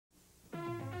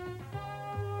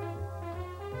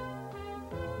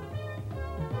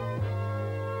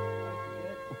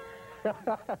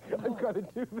I've got to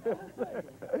do this.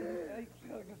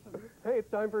 Hey,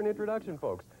 it's time for an introduction,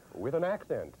 folks. With an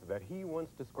accent that he once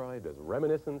described as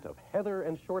reminiscent of heather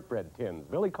and shortbread tins,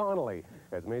 Billy Connolly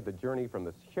has made the journey from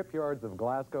the shipyards of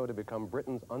Glasgow to become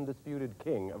Britain's undisputed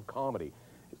king of comedy.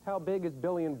 Just how big is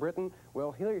Billy in Britain?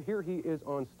 Well, here he is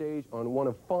on stage on one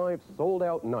of 5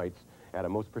 sold-out nights at a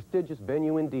most prestigious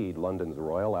venue indeed, London's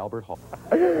Royal Albert Hall.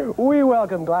 We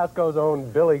welcome Glasgow's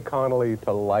own Billy Connolly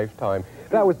to Lifetime.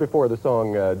 That was before the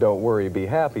song Don't Worry, Be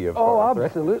Happy, of course. Oh,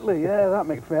 absolutely, right? Yeah, that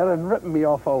McFerrin ripping me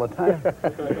off all the time.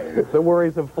 The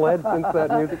worries have fled since that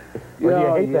music? Or do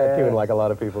you hate that tune like a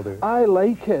lot of people do? I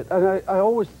like it, and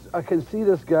I can see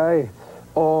this guy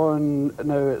on,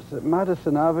 now it's at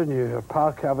Madison Avenue, or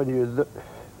Park Avenue.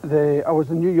 I was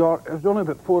in New York, it was only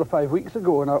about 4 or 5 weeks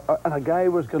ago, and a guy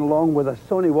was going along with a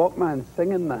Sony Walkman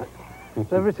singing that.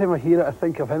 So every time I hear it, I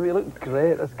think of him. He looked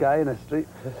great, this guy in the street.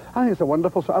 I think it's a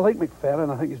wonderful song. I like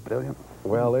McFerrin, I think he's brilliant.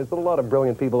 Well, there's a lot of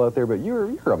brilliant people out there, but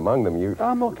you're among them.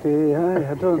 I'm okay,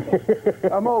 I don't...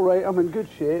 I'm all right, I'm in good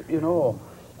shape, you know.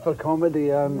 For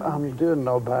comedy, I'm doing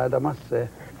no bad, I must say.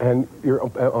 And you're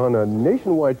on a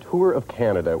nationwide tour of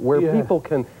Canada, where people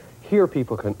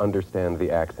can understand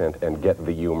the accent and get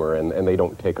the humor, and they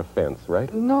don't take offense,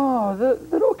 right? No,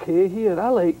 they're okay here. I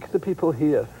like the people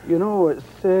here. You know, it's...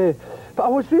 but I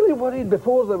was really worried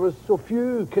before there was so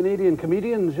few Canadian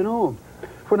comedians, you know.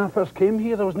 When I first came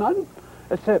here, there was none,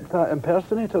 except that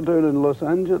impersonator down in Los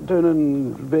Angeles, down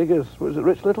in Vegas. Was it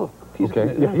Rich Little?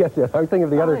 Okay, yes. I was thinking of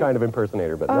the other kind of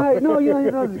impersonator, but no. No, you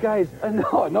know, those guys.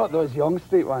 No, not those Young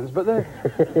Street ones, but the...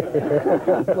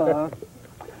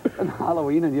 and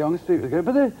Halloween and Young Street was good,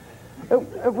 but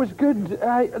it was good.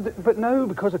 But now,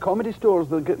 because of comedy stores,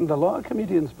 they're getting a lot of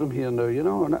comedians from here now, you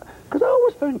know. Because I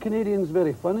always found Canadians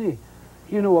very funny,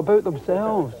 you know, about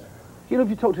themselves. You know, if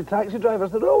you talk to taxi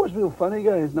drivers, they're always real funny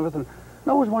guys and everything. I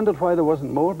always wondered why there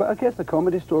wasn't more, but I guess the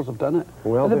comedy stores have done it.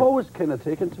 Well, and they've always kind of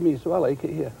taken to me, so I like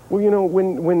it here. Well, you know,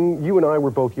 when you and I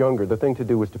were both younger, the thing to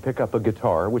do was to pick up a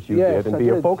guitar, which you did, and be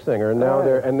a folk singer.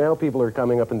 And now people are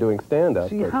coming up and doing stand-up.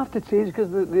 So you have to change, because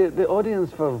the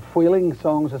audience for wailing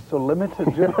songs is so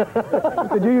limited. You know?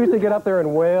 Did you used to get up there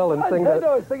and wail and sing that?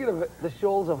 I was thinking of the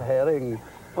Shoals of Herring.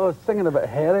 I was singing about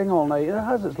herring all night. It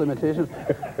has its limitations.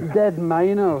 Dead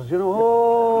Miners, you know.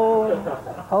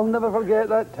 Oh, I'll never forget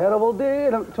that terrible day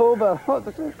in October.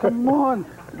 Come on.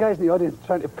 The guys in the audience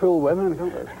trying to pull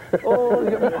women. Oh,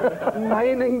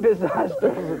 mining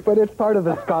disasters. But it's part of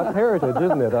the Scots heritage,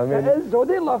 isn't it? I mean, it is. Oh,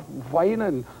 they love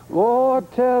whining. Oh,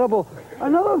 terrible.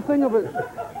 Another thing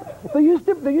about... There used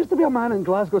to be a man in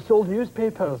Glasgow who sold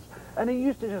newspapers, and he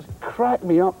used to just crack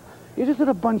me up. He just had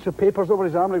a bunch of papers over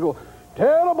his arm and he'd go,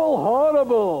 "Terrible,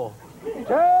 horrible!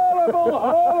 Terrible,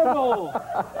 horrible!"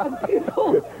 And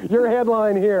people... Your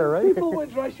headline here, right? People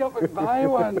would rush up and buy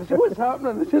one and say, "What's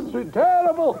happening?" It's just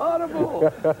terrible,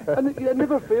 horrible. And it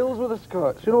never fails with the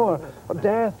Scots, you know.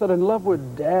 Death, they're in love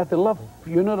with death. They love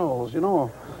funerals, you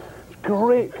know. It's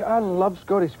great. I love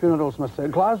Scottish funerals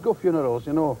myself. Glasgow funerals,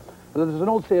 you know. There's an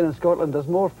old saying in Scotland, there's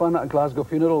more fun at a Glasgow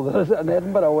funeral than there is at an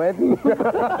Edinburgh wedding.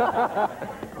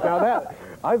 Now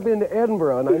I've been to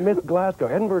Edinburgh and I miss Glasgow.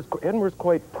 Edinburgh's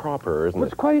quite proper, isn't it?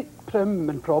 It's quite prim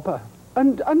and proper.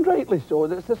 And rightly so.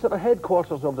 It's the sort of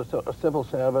headquarters of the sort of civil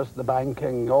service, the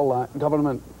banking, all that,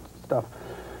 government stuff.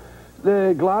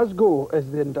 The Glasgow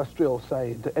is the industrial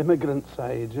side, the immigrant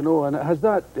side, you know, and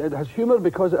it has humour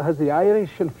because it has the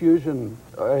Irish infusion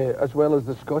as well as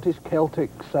the Scottish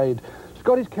Celtic side.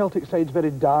 Scottish Celtic side's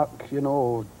very dark, you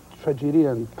know,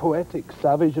 tragedian, poetic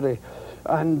savagery.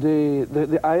 And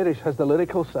the Irish has the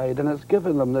lyrical side, and it's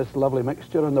given them this lovely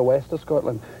mixture in the west of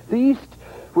Scotland. The east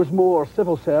was more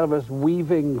civil service,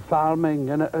 weaving, farming,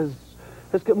 and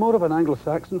it's got more of an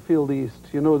Anglo-Saxon feel, the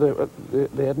east, you know, the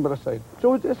Edinburgh side.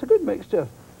 So it's a good mixture.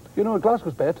 You know,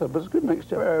 Glasgow's better, but it's a good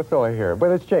mixture. So I hear.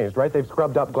 But it's changed, right? They've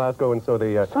scrubbed up Glasgow, and so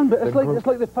they... it's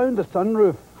like they found the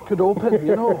sunroof could open,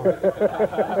 you know.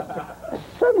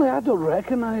 Suddenly I don't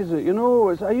recognise it, you know.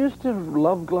 I used to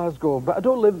love Glasgow, but I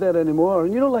don't live there anymore.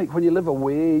 And you know, like when you live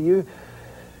away, you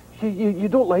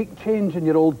don't like change in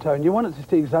your old town. You want it to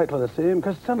stay exactly the same,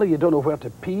 because suddenly you don't know where to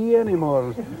pee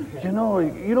anymore. You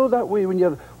know that way when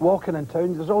you're walking in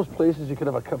town, there's always places you could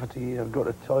have a cup of tea or go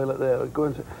to the toilet there or go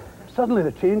into... Suddenly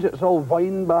they change it, it's all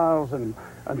wine bars and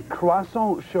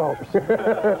croissant shops. You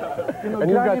know, and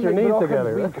you've got your knees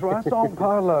together. Right? Croissant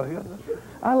parlour.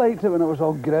 I liked it when it was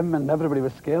all grim and everybody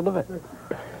was scared of it.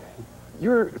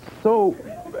 You're so...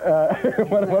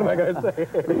 what am I going to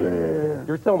say?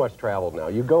 You're so much traveled now.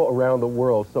 You go around the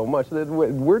world so much.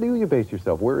 Where do you base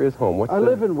yourself? Where is home? I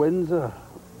live in Windsor.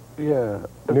 Yeah.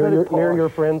 Near your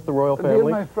friends, the royal family? Near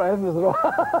my friends, the royal...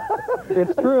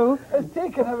 It's true. It's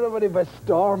taken everybody by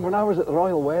storm when I was at the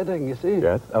royal wedding, you see.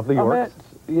 Yes, of the Yorks.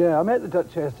 I met the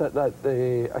Duchess at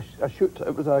a shoot.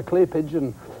 It was a clay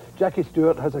pigeon. Jackie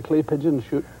Stewart has a clay pigeon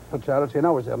shoot for charity, and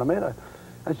I was there and I met her.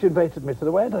 And she invited me to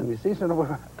the wedding, you see.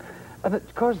 And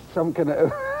it caused some kind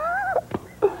of...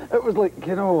 It was like,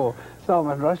 you know,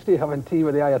 Salman Rushdie having tea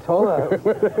with the Ayatollah.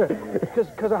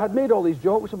 Because I had made all these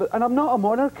jokes about... And I'm not a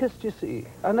monarchist, you see.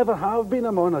 I never have been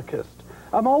a monarchist.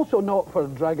 I'm also not for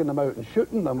dragging them out and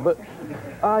shooting them, but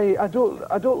I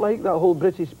don't like that whole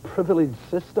British privilege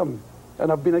system,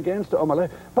 and I've been against it all my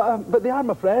life. But they are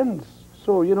my friends,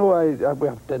 so you know we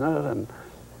have dinner and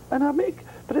I make.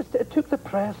 But it took the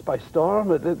press by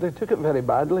storm. They took it very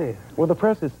badly. Well, the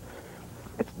press is.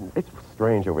 It's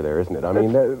strange over there, isn't it? I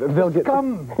mean, they'll get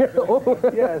scum.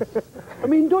 Yes. I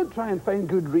mean, don't try and find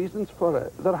good reasons for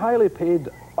it. They're highly paid,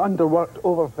 underworked,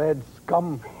 overfed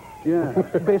scum. Yeah,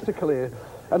 basically,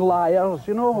 and liars,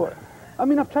 you know. I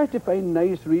mean, I've tried to find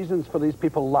nice reasons for these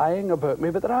people lying about me,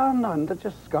 but there are none. They're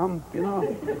just scum, you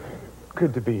know.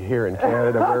 Good to be here in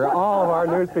Canada, where all of our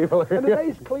news people are. And a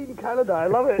nice, clean Canada, I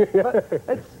love it. But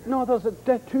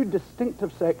there's two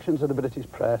distinctive sections of the British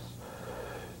press.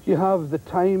 You have the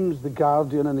Times, the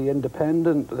Guardian, and the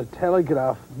Independent, the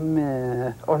Telegraph,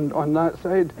 meh, on that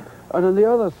side. And on the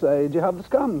other side, you have the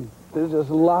scum. They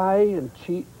just lie and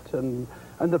cheat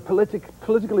and they're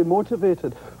politically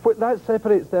motivated. That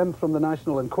separates them from the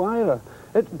National Enquirer.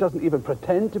 It doesn't even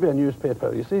pretend to be a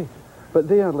newspaper, you see. But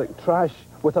they are like trash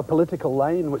with a political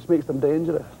line, which makes them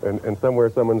dangerous. And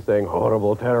somewhere someone's saying,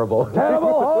 horrible, terrible.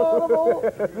 Terrible, horrible,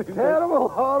 terrible,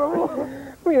 horrible.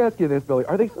 Let me ask you this, Billy.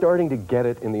 Are they starting to get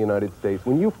it in the United States?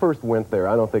 When you first went there,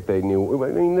 I don't think they knew.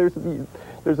 I mean,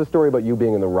 there's a story about you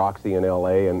being in the Roxy in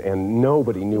L.A. and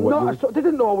nobody knew what you were... They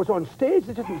didn't know I was on stage.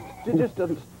 They just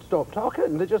didn't stop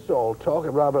talking. They just all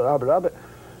talking, rabbit, rabbit, rabbit.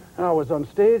 And I was on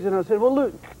stage and I said, well,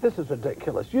 look, this is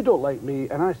ridiculous. You don't like me,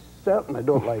 and I certainly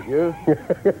don't like you.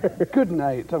 Good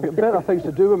night. I've got better things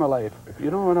to do with my life. You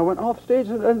know, and I went off stage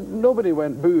and nobody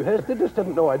went boo-hiss. They just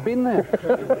didn't know I'd been there.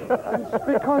 And it's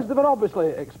because they were obviously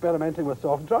experimenting with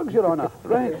soft drugs, Your Honour,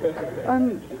 right?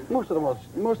 And most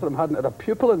of them hadn't had a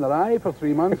pupil in their eye for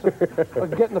 3 months.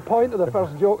 Like getting the point of the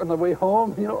first joke on the way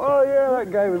home. You know, oh yeah,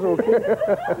 that guy was okay.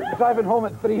 Driving home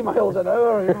at 3 miles an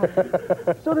hour, you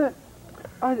know. So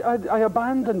I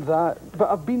abandoned that,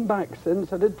 but I've been back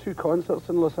since. I did 2 concerts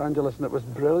in Los Angeles and it was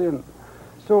brilliant.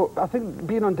 So I think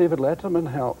being on David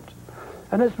Letterman helped.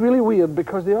 And it's really weird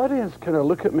because the audience kind of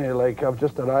look at me like I've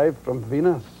just arrived from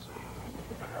Venus.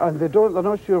 And they're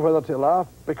not sure whether to laugh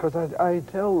because I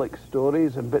tell like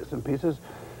stories and bits and pieces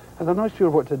and they're not sure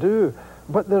what to do.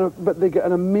 But they get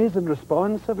an amazing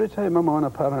response every time I'm on,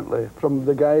 apparently, from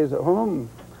the guys at home.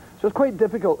 So it's quite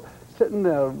difficult sitting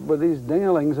there with these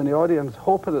dinglings in the audience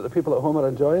hoping that the people at home are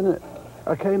enjoying it.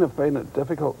 I kind of find it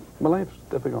difficult. My life's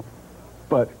difficult.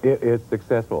 But it is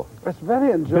successful. It's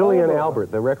very enjoyable. Billy and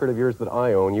Albert, the record of yours that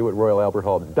I own, you at Royal Albert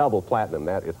Hall, double platinum.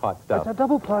 That is hot stuff. It's a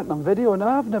double platinum video, and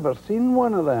I've never seen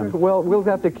one of them. Well, we'll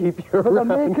have to keep you But around.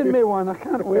 they're making me one. I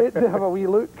can't wait to have a wee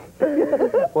look.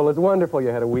 Well, it's wonderful you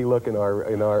had a wee look in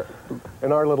our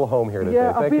little home here today.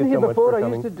 Yeah, Thank I've been you here so much before. for I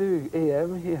coming. used to do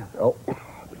AM here. Oh,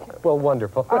 well,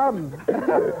 wonderful.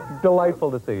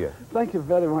 Delightful to see you. Thank you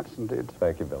very much indeed.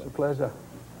 Thank you, Billy. It's a pleasure.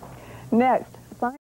 Next,